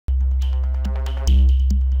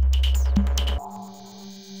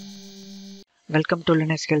Welcome to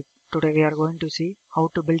Linux Help. Today we are going to see how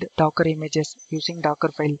to build Docker images using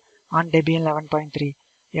Dockerfile on Debian 11.3.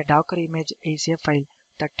 A Docker image is a file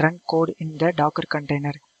that runs code in the Docker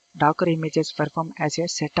container. Docker images perform as a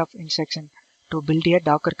set of instructions to build a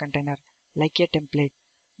Docker container, like a template.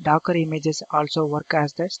 Docker images also work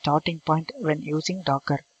as the starting point when using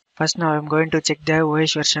Docker. First, now I am going to check the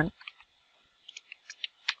OS version.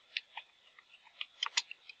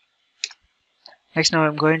 Next, now I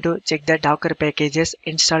am going to check the Docker packages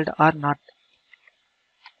installed or not.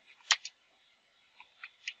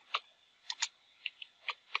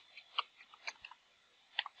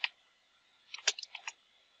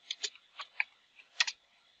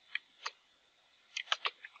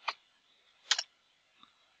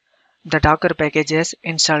 The Docker package is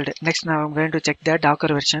installed. Next, now I'm going to check the Docker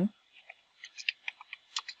version.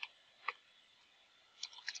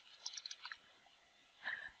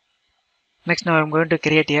 Next, now I'm going to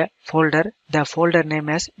create a folder. The folder name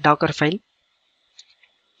is Dockerfile.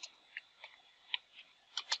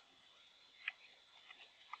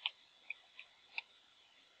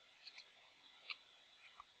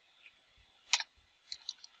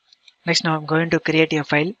 Next, now I'm going to create a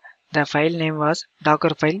file. The file name was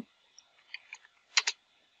Dockerfile.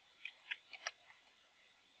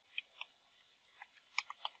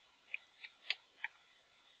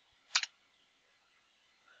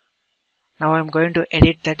 Now I'm going to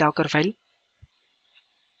edit the Docker file.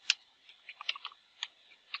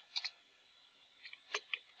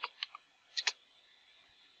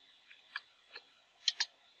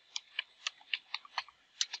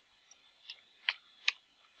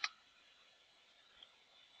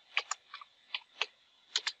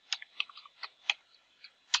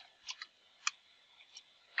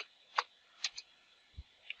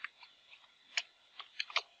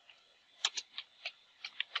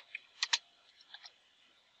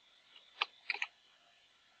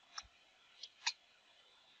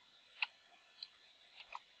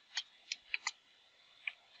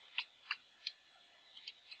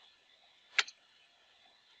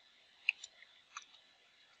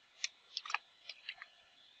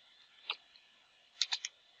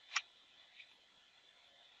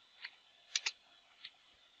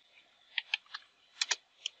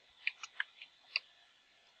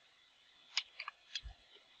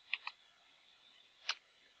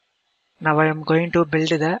 Now I am going to build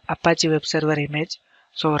the Apache web server image.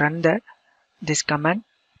 So run this command.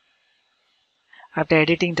 After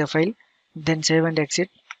editing the file, then save and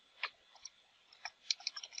exit.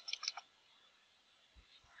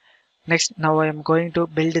 Next, now I am going to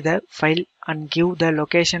build the file and give the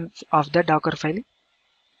location of the Docker file.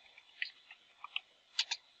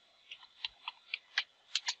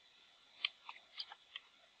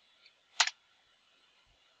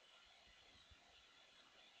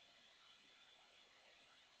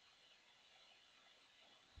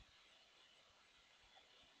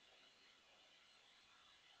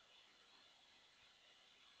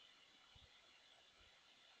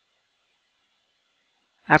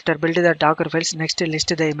 After building the Docker files, next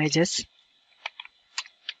list the images.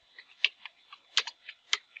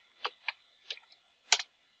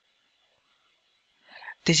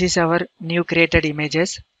 This is our new created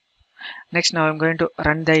images. Next, now I'm going to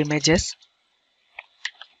run the images.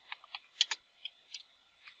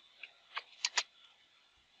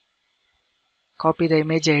 Copy the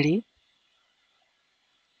image ID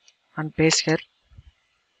and paste here.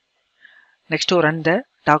 Next, to run the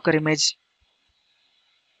Docker image.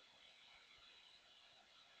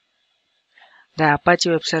 The Apache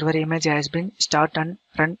web server image has been started and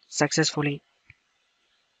run successfully.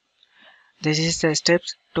 This is the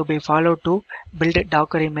steps to be followed to build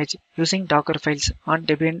Docker image using Docker files on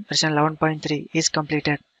Debian version 11.3 is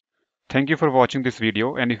completed. Thank you for watching this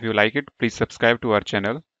video, and if you like it, please subscribe to our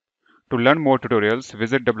channel. To learn more tutorials,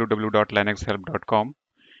 visit www.linuxhelp.com,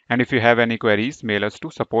 and if you have any queries, mail us to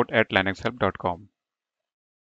support@linuxhelp.com.